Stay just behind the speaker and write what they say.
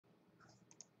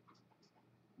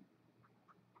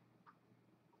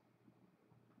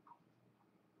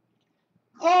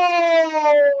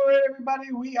Oh,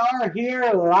 everybody, we are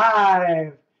here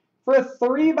live for a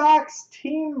 3-box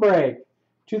team break.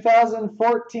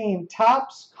 2014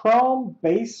 Topps Chrome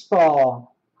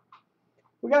Baseball.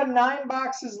 We got 9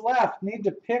 boxes left. Need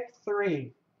to pick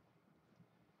 3.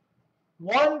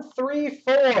 1, 3,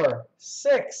 4,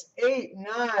 6, 8,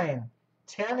 9,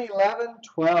 10, 11,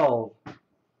 12.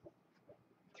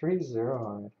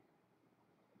 3-0.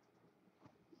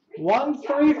 1,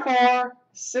 3, 4,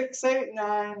 6, 8,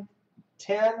 9,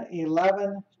 10,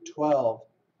 11, 12.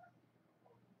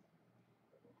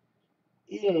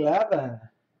 11.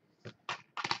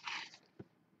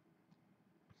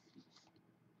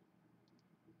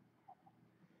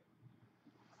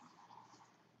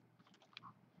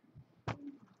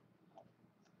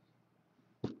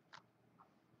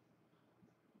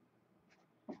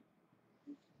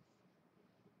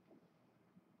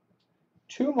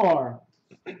 Two more.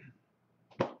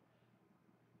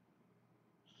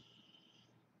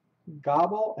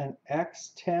 Gobble and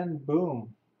X10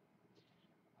 Boom.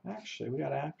 Actually, we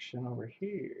got action over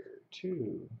here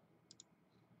too.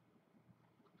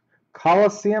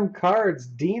 Coliseum Cards,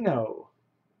 Dino.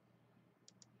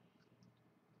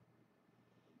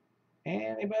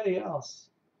 Anybody else?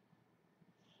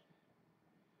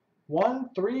 1,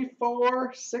 3,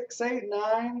 4, 6, 8,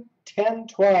 9, 10,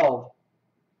 12.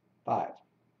 5,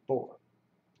 4,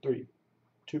 3,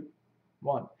 2,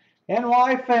 1.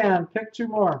 NY fan, pick 2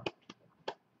 more.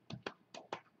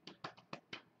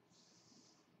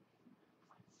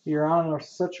 You're on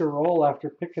such a roll after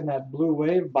picking that Blue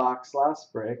Wave box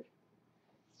last break.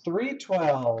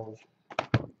 312.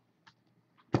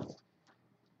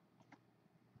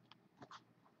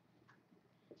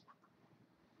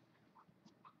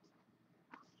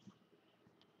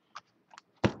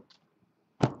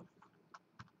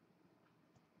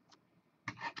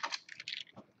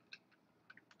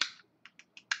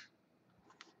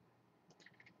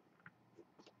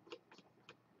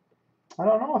 I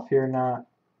don't know if you're not.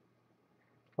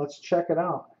 Let's check it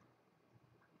out.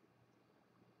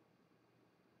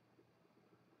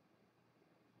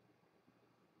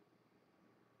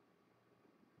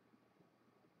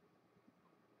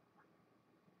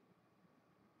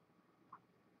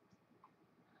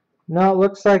 No, it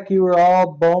looks like you were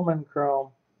all Bowman Chrome.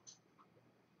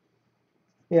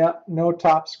 Yeah, no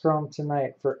Topps Chrome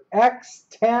tonight for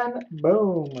X10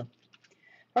 Boom.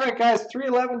 All right, guys,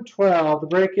 3/11/12. The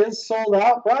break is sold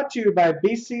out. Brought to you by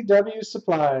BCW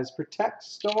Supplies. Protect,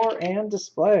 store, and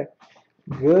display.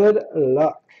 Good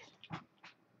luck.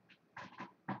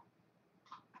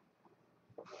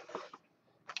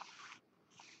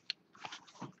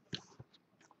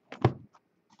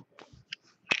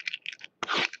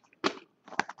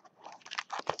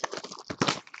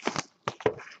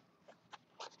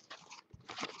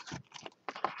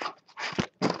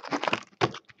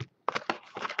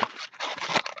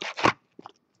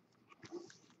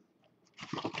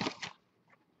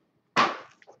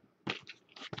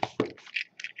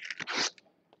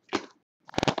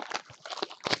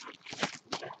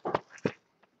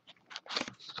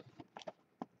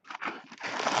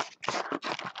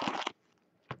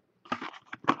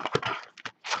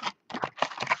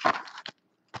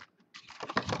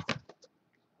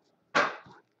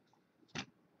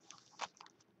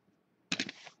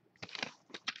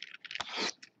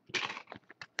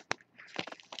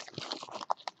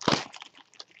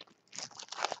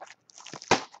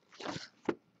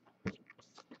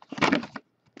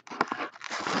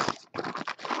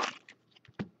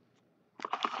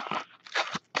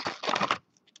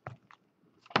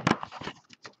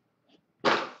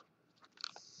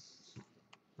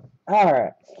 All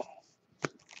right.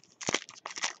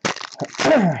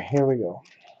 Here we go.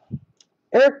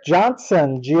 Eric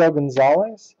Johnson, Gio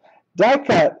Gonzalez. Die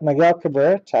cut, Miguel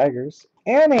Cabrera, Tigers.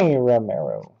 Annie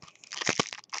Romero.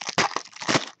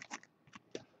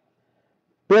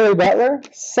 Billy Butler.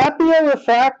 Sapio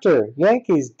Refractor,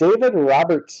 Yankees, David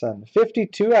Robertson.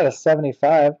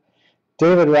 52/75.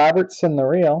 David Robertson, the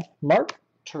real. Mark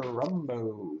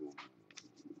Trumbo.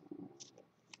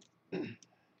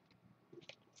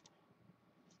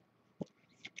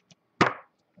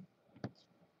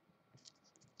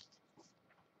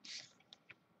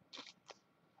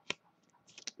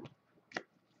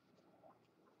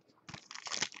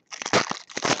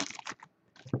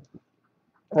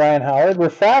 Ryan Howard.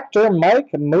 Refractor,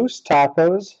 Mike Moose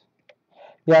Tacos.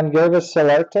 Yangervis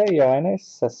Solarte, Yoenis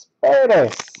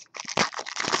Cespedes.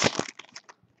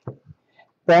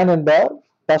 Brandon Belt,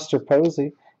 Buster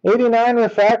Posey. 89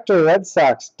 Refractor, Red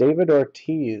Sox, David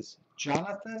Ortiz.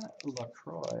 Jonathan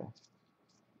LaCroix.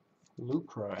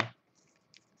 Lucroy.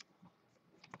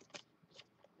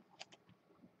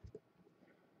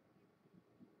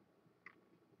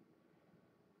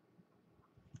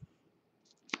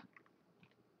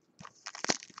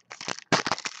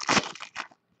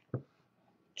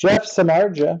 Jeff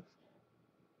Samardzija.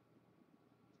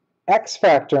 X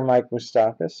Factor Mike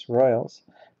Moustakas, Royals.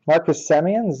 Marcus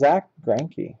Semien, Zach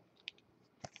Greinke.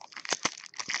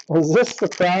 Was this the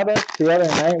product the other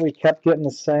night we kept getting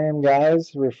the same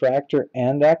guys, Refractor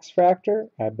and X Factor?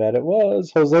 I bet it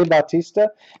was. Jose Bautista,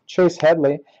 Chase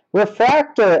Headley.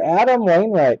 Refractor, Adam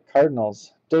Wainwright,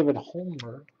 Cardinals. David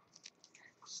Holmberg.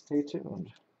 Stay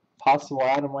tuned. Possible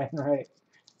Adam Wainwright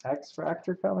X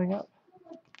Factor coming up?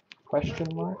 Question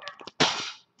mark.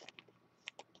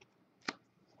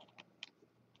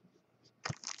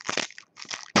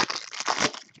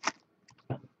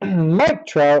 Mike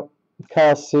Trout,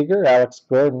 Kyle Seager, Alex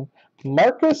Gordon,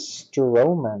 Marcus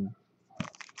Stroman.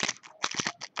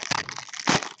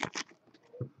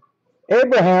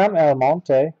 Abraham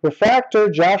Almonte, Refractor,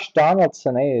 Josh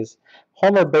Donaldson A's,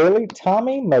 Homer Bailey,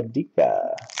 Tommy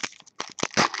Medica.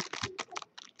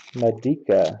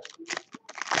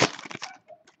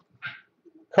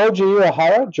 Koji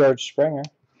Uehara, George Springer.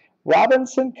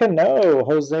 Robinson Cano,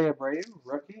 Jose Abreu,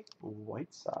 rookie,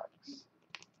 White Sox.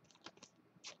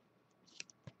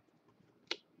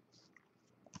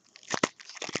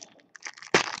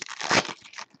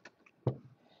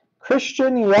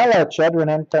 Christian Yelich, Edwin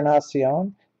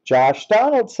Encarnacion, Josh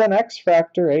Donaldson, X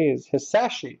Factor A's,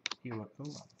 Hisashi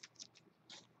Iwakuma.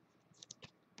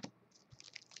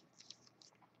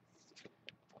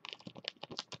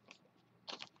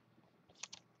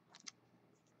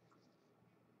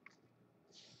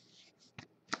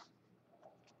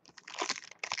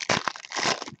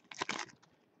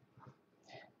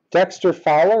 Dexter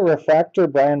Fowler, Refractor,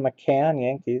 Brian McCann,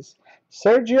 Yankees.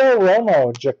 Sergio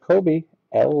Romo, Jacoby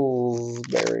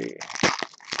Ellsbury.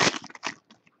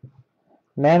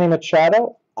 Manny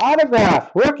Machado,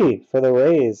 autograph, rookie for the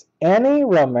Rays, Annie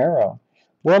Romero.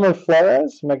 Wilmer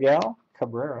Flores, Miguel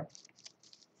Cabrera.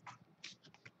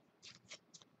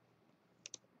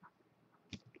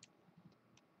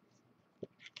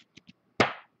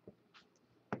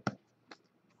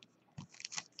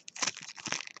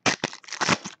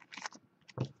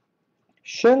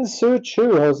 Shin-Soo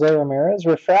Choo, Jose Ramirez.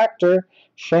 Refractor,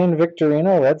 Shane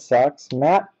Victorino, Red Sox.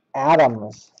 Matt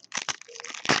Adams.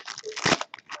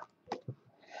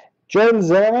 Jordan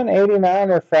Zimmerman, 89,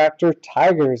 Refractor,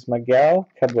 Tigers, Miguel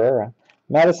Cabrera.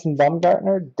 Madison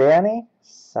Bumgarner, Danny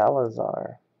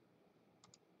Salazar.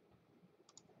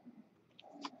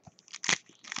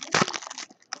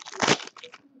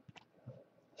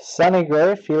 Sonny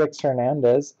Gray, Felix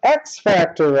Hernandez. X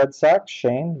Factor, Red Sox,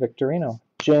 Shane Victorino.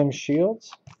 James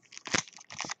Shields.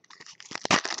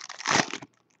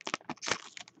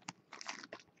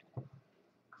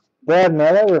 Brad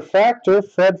Miller, Refractor,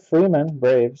 Fred Freeman,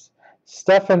 Braves.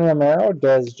 Stephen Romero,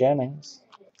 Des Jennings.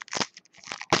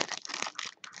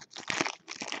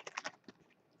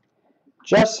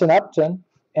 Justin Upton,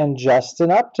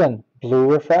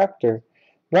 Blue Refractor.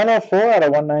 104 out of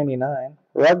 199.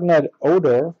 Rougned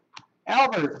Odor,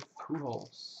 Albert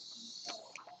Pujols.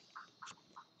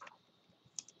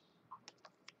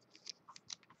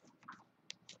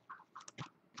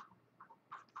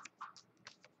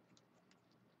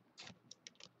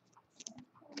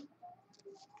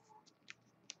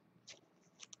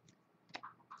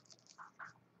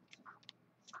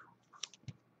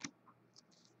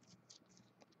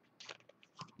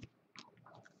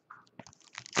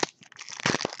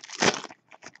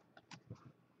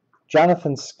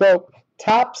 Jonathan Schoop,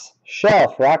 Tops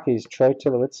Shelf, Rockies, Troy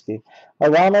Tulowitzki.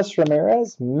 Aramis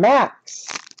Ramirez, Max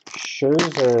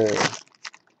Scherzer.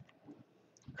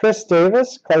 Chris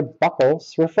Davis, Clay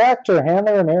Buckles. Refractor,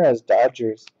 Hanley Ramirez,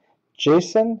 Dodgers.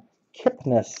 Jason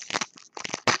Kipnis.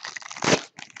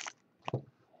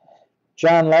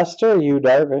 John Lester, Yu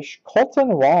Darvish.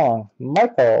 Colton Wong,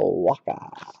 Michael Wacha.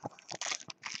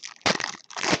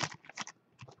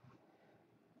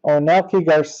 Onelki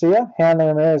Garcia, Hanley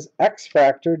Ramirez, X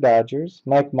Factor, Dodgers.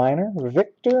 Mike Minor,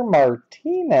 Victor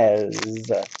Martinez.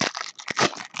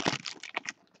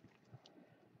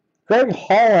 Greg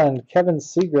Holland, Kevin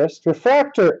Segrist.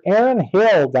 Refractor, Aaron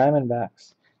Hill,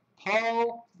 Diamondbacks.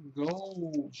 Paul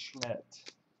Goldschmidt.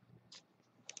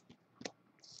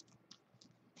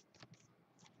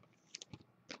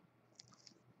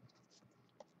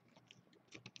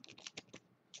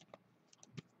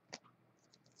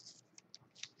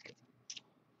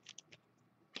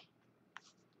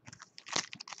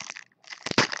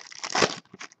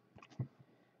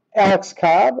 Alex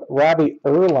Cobb, Robbie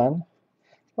Erlin.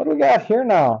 What do we got here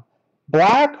now?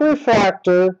 Black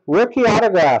Refractor, rookie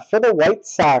autograph for the White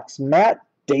Sox, Matt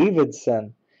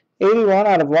Davidson. 81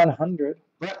 out of 100.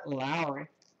 Brett Lowry.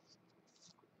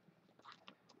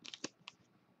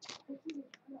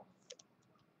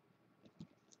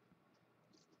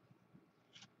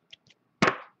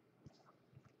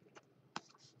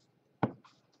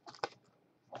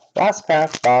 Last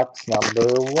pack, box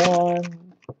number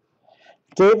 1.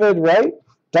 David Wright,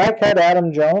 die cut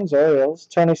Adam Jones, Orioles.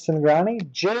 Tony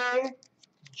Cingrani,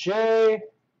 J.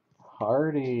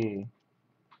 Hardy.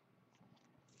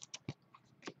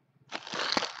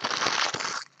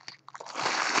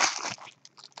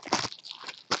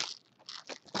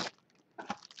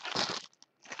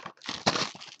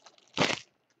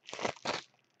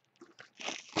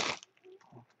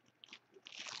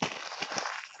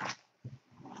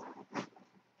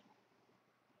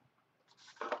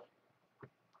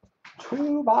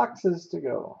 Two boxes to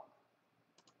go.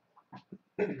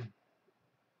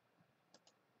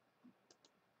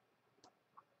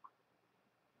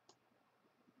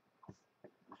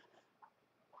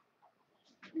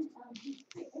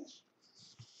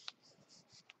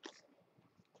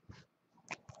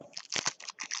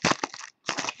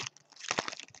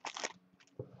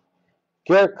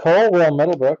 Garrett Cole, Will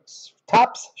Middlebrooks.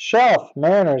 Tops Shelf,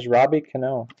 Mariners, Robbie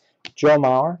Cano. Joe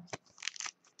Mauer.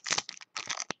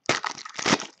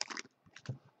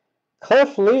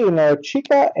 Cliff Lee,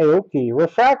 Naochika Aoki.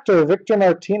 Refractor, Victor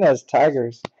Martinez,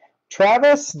 Tigers.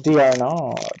 Travis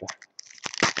d'Arnaud.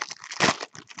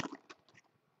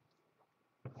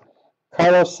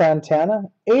 Carlos Santana.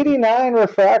 89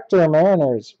 Refractor,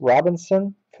 Mariners,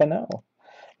 Robinson Cano.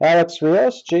 Alex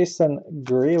Rios, Jason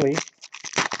Greeley.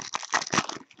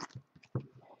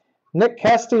 Nick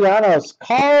Castellanos,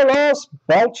 Carlos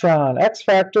Beltran. X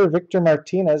Factor, Victor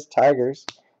Martinez, Tigers.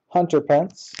 Hunter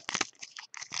Pence.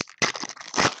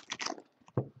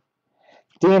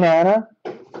 Dean Anna.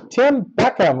 Tim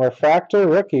Beckham, Refractor,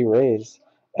 Rookie, Rays.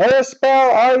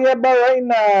 Erisbel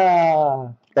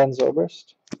Aryabarena, Ben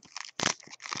Zobrist.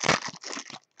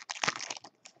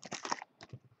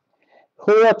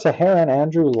 Julio Teheran,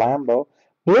 Andrew Lambo.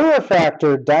 Blue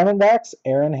Refractor, Diamondbacks,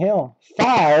 Aaron Hill.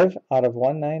 5 out of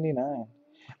 199.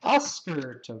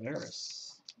 Oscar Taveras.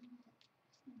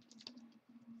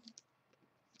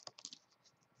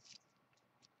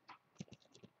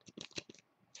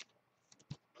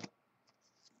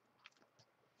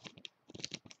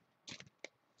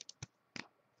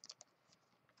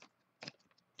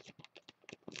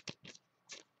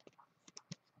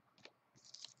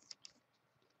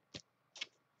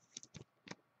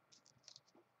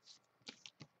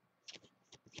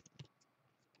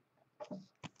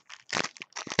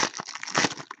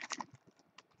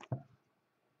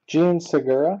 Gene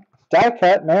Segura. Die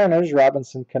cut, Mariners,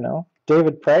 Robinson Cano.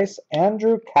 David Price,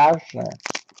 Andrew Kashner.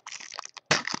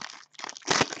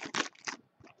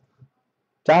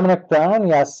 Dominic Brown,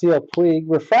 Yasiel Puig.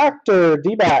 Refractor,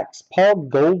 D-backs, Paul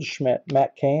Goldschmidt,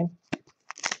 Matt Cain.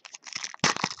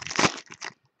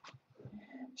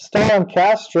 Stalin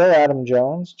Castro, Adam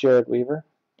Jones, Jared Weaver.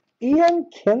 Ian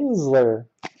Kinsler.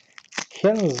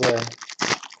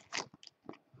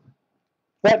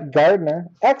 Brett Gardner.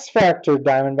 X Factor,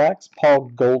 Diamondbacks, Paul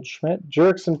Goldschmidt.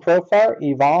 Jurickson Profile,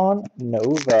 Ivan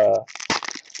Nova.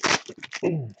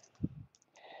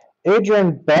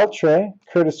 Adrian Beltre,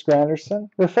 Curtis Granderson.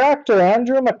 Refractor,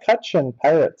 Andrew McCutchen,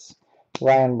 Pirates,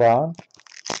 Ryan Braun.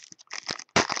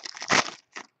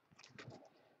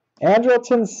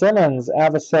 Andrelton Simmons,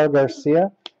 Avisel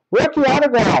Garcia. Rookie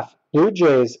autograph, Blue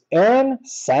Jays, Aaron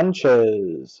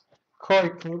Sanchez. Corey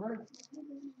Kluber.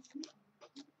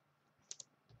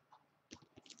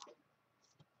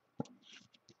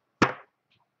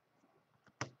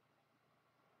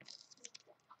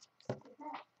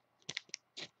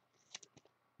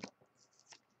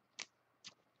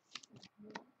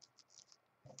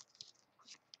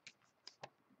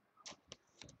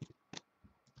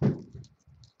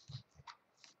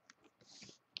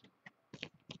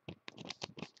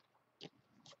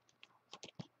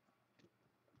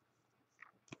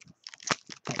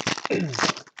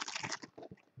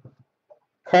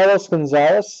 Carlos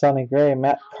Gonzalez, Sonny Gray,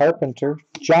 Matt Carpenter,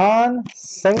 John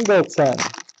Singleton.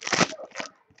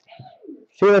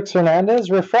 Felix Hernandez,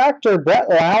 Refractor, Brett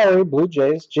Lowry, Blue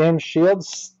Jays, James Shields,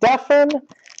 Stephen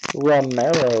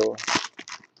Romero.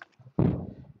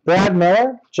 Brad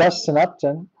Miller, Justin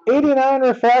Upton. 89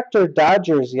 Refractor,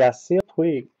 Dodgers, Yasiel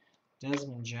Puig,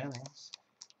 Desmond Jennings.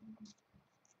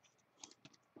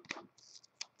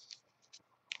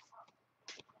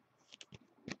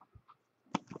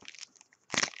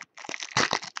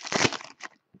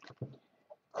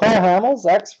 Cole Hamels,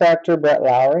 X Factor, Brett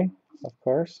Lowry, of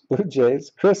course, Blue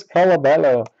Jays. Chris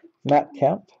Colabello, Matt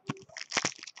Kemp.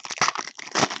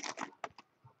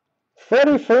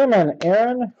 Freddie Freeman,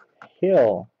 Aaron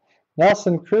Hill.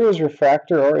 Nelson Cruz,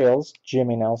 Refractor, Orioles,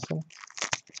 Jimmy Nelson.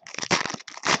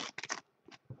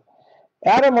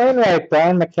 Adam Wainwright,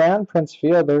 Brian McCann, Prince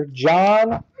Fielder,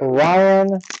 John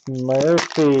Ryan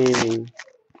Murphy.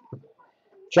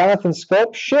 Jonathan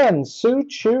Scope, Shin, Sue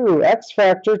Chu, X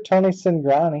Factor, Tony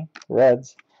Cingrani,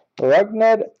 Reds.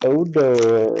 Rugnet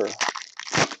Odor.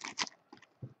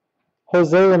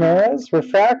 Jose Ramirez,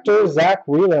 Refractor, Zach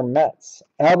Wheeler, Mets.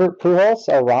 Albert Pujols,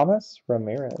 Aramis,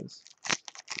 Ramirez.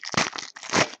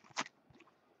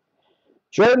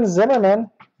 Jordan Zimmerman,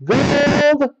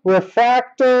 Gold,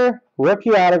 Refractor,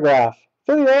 Rookie Autograph.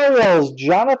 For the Orioles,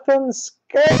 Jonathan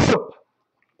Scope,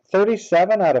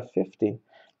 37 out of 50.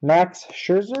 Max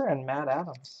Scherzer and Matt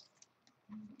Adams.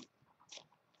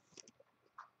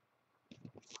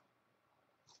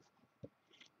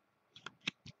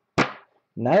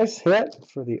 Nice hit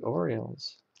for the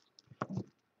Orioles.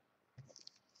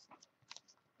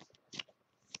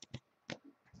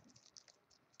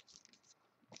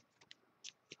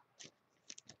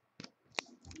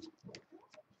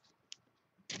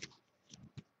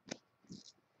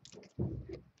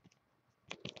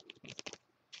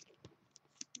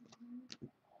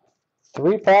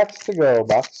 Three packs to go,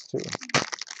 box 2.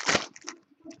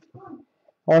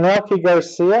 Onelki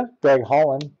Garcia, Greg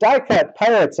Holland. Die cut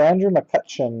Pirates, Andrew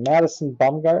McCutcheon, Madison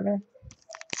Bumgarner.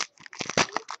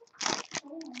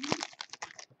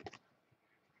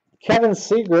 Kevin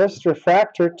Segrist,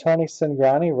 Refractor, Tony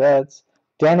Cingrani, Reds.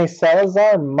 Danny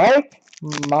Salazar, Mike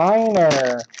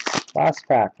Minor. Last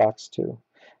pack, box 2.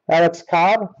 Alex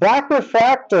Cobb, Black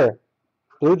Refractor,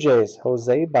 Blue Jays,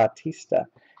 Jose Bautista.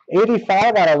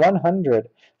 85 out of 100.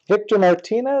 Victor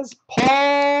Martinez,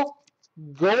 Paul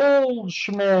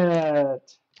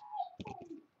Goldschmidt.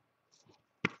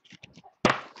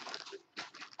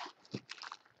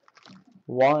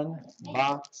 One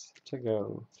box to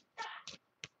go.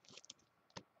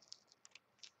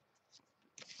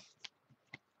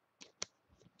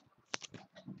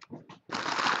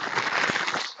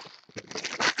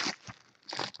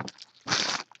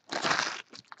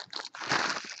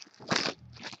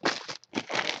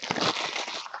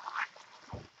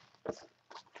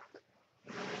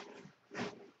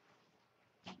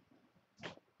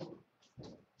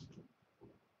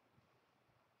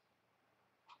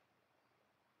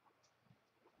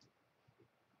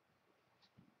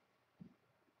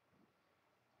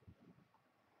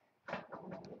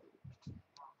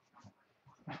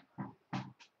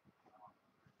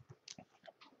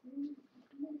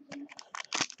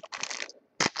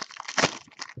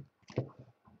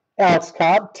 Alex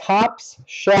Cobb, Tops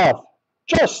Shelf,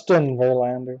 Justin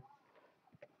Verlander,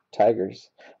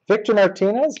 Tigers. Victor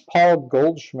Martinez, Paul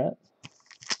Goldschmidt.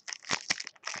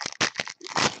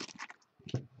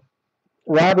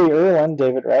 Robbie Irwin,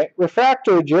 David Wright.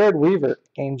 Refractor, Jared Weaver,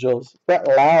 Angels. Brett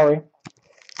Lowry.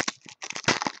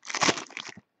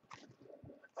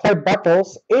 Clay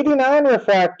Buckles, 89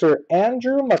 Refractor,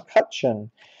 Andrew McCutcheon.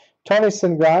 Tony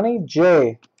Cingrani,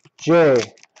 J.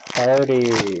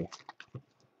 Hardy.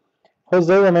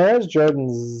 Jose Ramirez, Jordan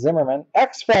Zimmerman.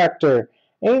 X Factor,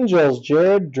 Angels,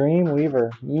 Jared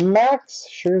Dreamweaver. Max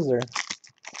Scherzer.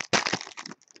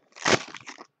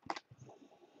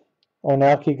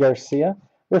 Onelki Garcia.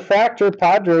 Refractor,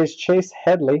 Padres, Chase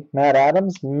Headley. Matt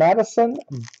Adams, Madison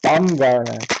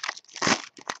Bumgarner.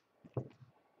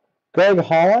 Greg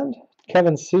Holland,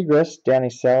 Kevin Segrist, Danny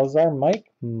Salazar,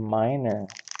 Mike Minor.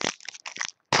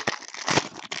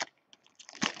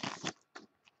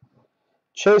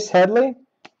 Chase Headley,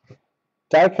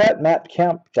 die cut Matt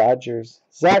Kemp, Dodgers.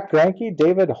 Zach Greinke,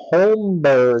 David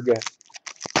Holmberg.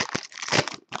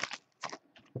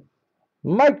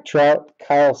 Mike Trout,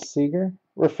 Kyle Seager.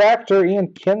 Refractor,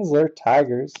 Ian Kinsler,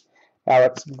 Tigers.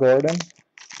 Alex Gordon.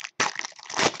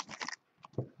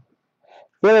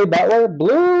 Billy Butler,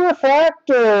 Blue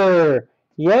Refractor.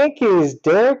 Yankees,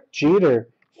 Derek Jeter.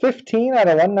 15 out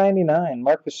of 199.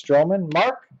 Marcus Stroman,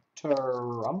 Mark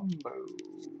Trumbo.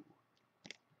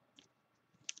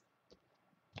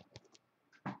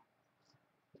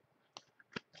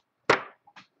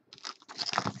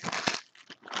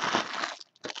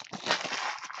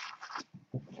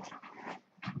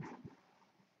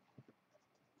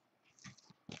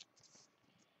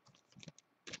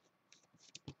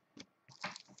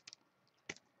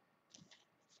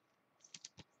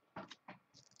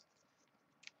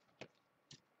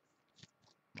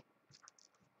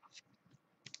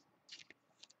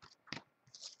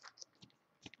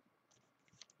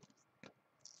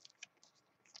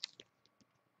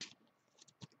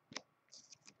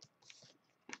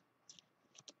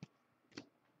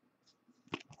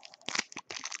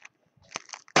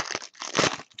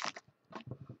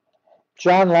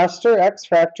 John Lester, X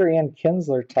Factor, Ian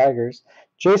Kinsler, Tigers.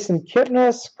 Jason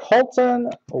Kipnis,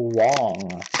 Colton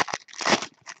Wong.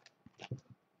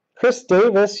 Chris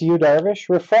Davis, Yu Darvish.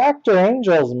 Refractor,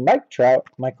 Angels, Mike Trout,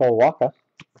 Michael Wacha.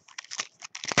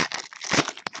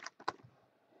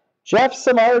 Jeff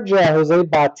Samardzija, Jose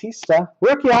Bautista.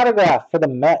 Rookie autograph for the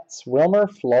Mets, Wilmer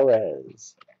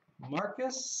Flores.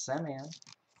 Marcus Semien.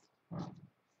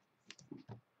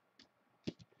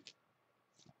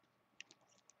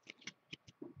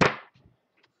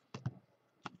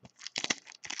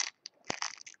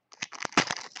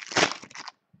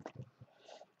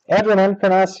 Edwin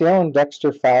Encarnacion,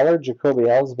 Dexter Fowler, Jacoby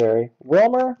Ellsbury,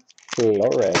 Wilmer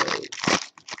Flores.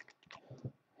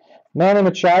 Manny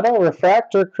Machado,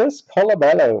 Refractor, Chris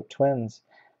Colabello, Twins.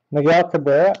 Miguel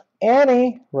Cabrera,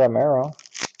 Annie Romero.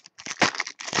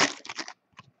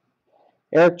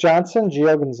 Eric Johnson,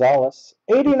 Gio Gonzalez.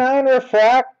 89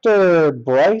 Refractor,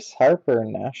 Bryce Harper,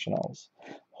 Nationals.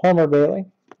 Homer Bailey.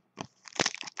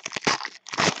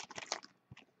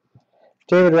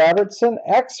 David Robertson,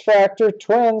 X-Factor,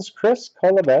 Twins, Chris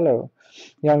Colabello.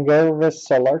 Yangervis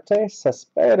Solarte,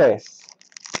 Cespedes.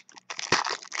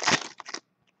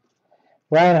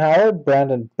 Ryan Howard,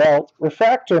 Brandon Belt.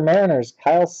 Refractor, Mariners,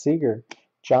 Kyle Seager,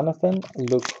 Jonathan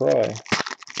Lucroy.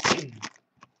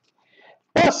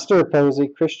 Buster Posey,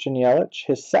 Christian Yelich,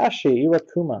 Hisashi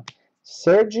Iwakuma,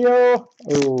 Sergio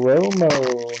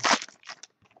Romo.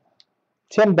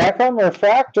 Tim Beckham,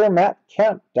 Refractor, Matt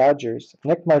Kemp, Dodgers.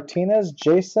 Nick Martinez,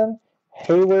 Jason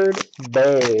Hayward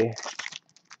Bay.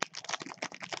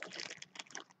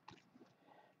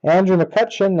 Andrew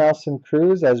McCutchen, Nelson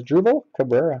Cruz, Asdrubal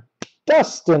Cabrera.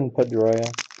 Dustin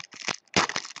Pedroia.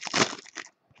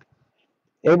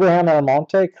 Abraham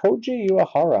Almonte, Koji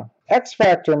Uehara.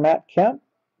 X-Factor, Matt Kemp,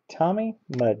 Tommy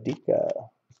Medica.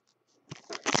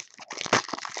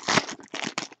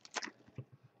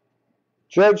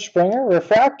 George Springer,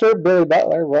 Refractor, Billy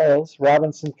Butler, Royals,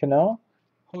 Robinson Cano.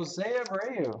 Jose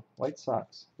Abreu, White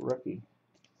Sox, rookie.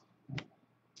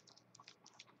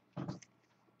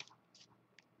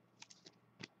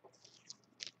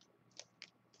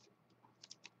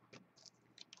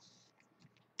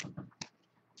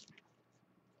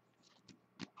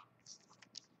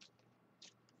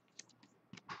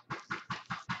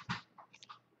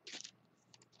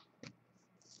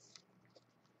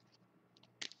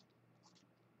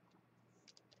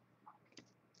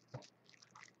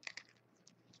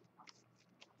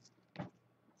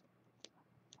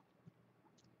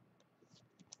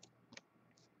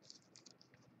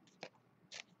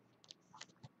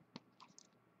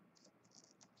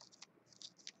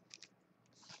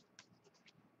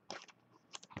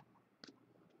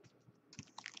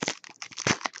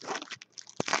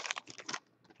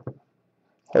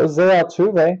 Jose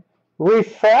Altuve,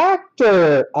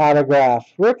 Refractor autograph,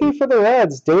 rookie for the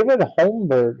Reds, David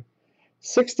Holmberg,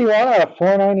 61 out of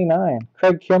 499.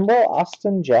 Craig Kimbrell,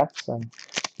 Austin Jackson.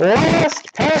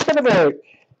 Last pack of the break,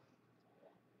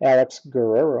 Alex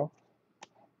Guerrero,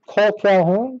 Cole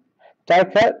Calhoun, die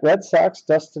cut, Red Sox,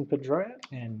 Dustin Pedroia,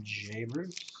 and Jay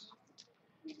Bruce.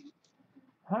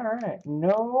 All right,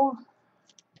 no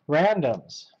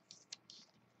randoms.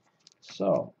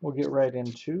 So we'll get right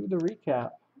into the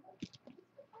recap.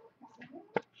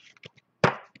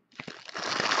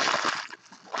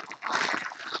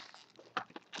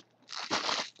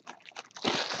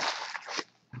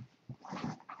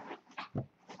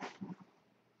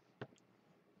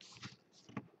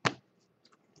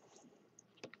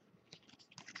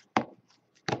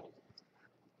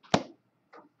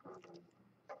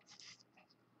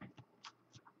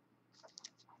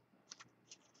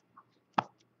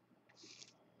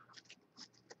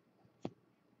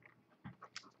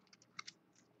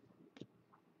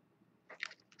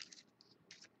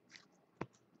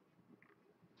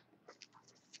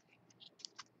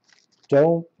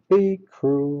 Don't be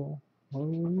cruel.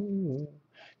 Ooh.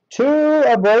 2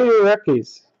 Abreu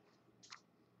rookies.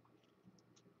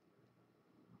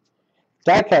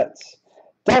 Die cuts.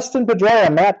 Dustin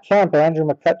Pedroia, Matt Kemp, Andrew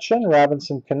McCutchen,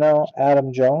 Robinson Cano,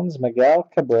 Adam Jones, Miguel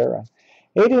Cabrera.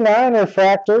 89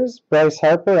 refractors, Bryce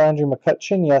Harper, Andrew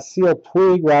McCutchen, Yasiel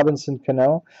Puig, Robinson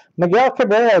Cano, Miguel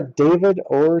Cabrera, David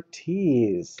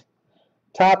Ortiz.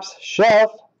 Topps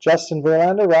shelf, Justin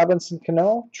Verlander, Robinson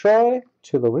Cano, Troy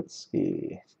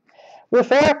Tulowitzki.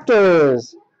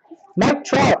 Refractors, Mike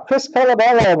Trout, Chris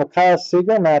Colabello, Kyle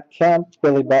Seager, Matt Kemp,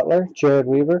 Billy Butler, Jared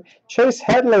Weaver, Chase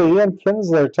Headley, Ian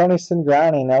Kinsler, Tony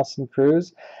Cingrani, Nelson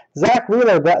Cruz, Zach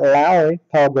Wheeler, Brett Lowry,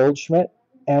 Paul Goldschmidt,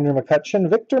 Andrew McCutchen,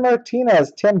 Victor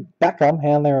Martinez, Tim Beckham,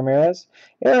 Hanley Ramirez,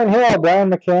 Aaron Hill,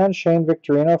 Brian McCann, Shane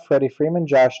Victorino, Freddie Freeman,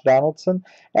 Josh Donaldson,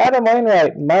 Adam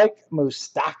Wainwright, Mike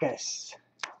Moustakas.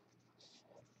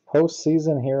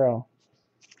 Postseason hero.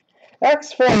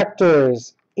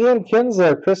 X-Factors, Ian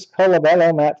Kinsler, Chris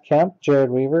Colabello, Matt Kemp, Jared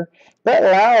Weaver, Brett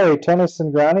Lowry, Tony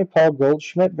Sangrani, Paul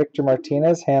Goldschmidt, Victor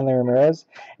Martinez, Hanley Ramirez,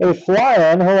 a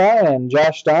fly-in Hawaiian,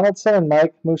 Josh Donaldson, and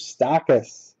Mike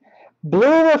Moustakis.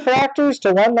 Blue refractors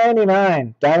to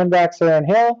 199, Diamondbacks Aaron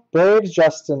Hill, Braves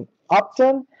Justin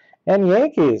Upton, and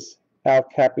Yankees Al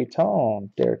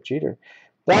Capitan, Derek Jeter.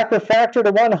 Black refractor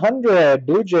to 100,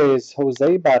 Blue Jays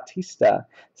Jose Bautista.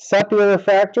 Sepia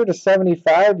refractor to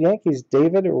 75, Yankees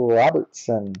David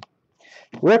Robertson.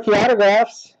 Rookie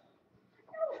autographs,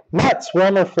 Mets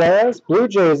Wilmer Flores, Blue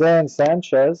Jays Aaron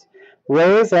Sanchez,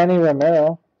 Rays Annie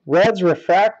Romero, Reds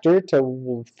refractor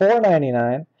to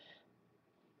 499,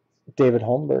 David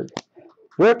Holmberg.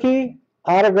 Rookie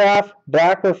autograph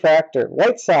black refractor,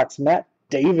 White Sox Matt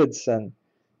Davidson,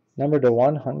 number to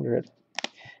 100.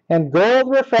 And gold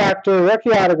refractor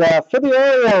rookie autograph for the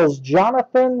Orioles,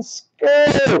 Jonathan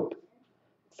Scoop,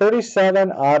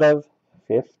 37 out of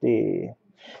 50.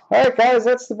 All right, guys,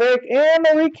 that's the break and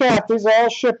the recap. These all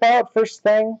ship out first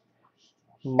thing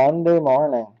Monday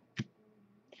morning.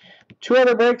 2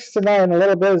 other breaks tonight in a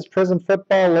little bit is Prism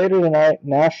football. Later tonight,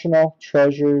 National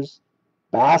Treasures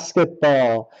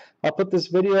basketball. I'll put this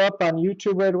video up on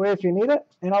YouTube right away if you need it,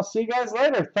 and I'll see you guys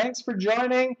later. Thanks for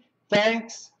joining.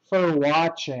 Thanks for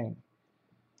watching.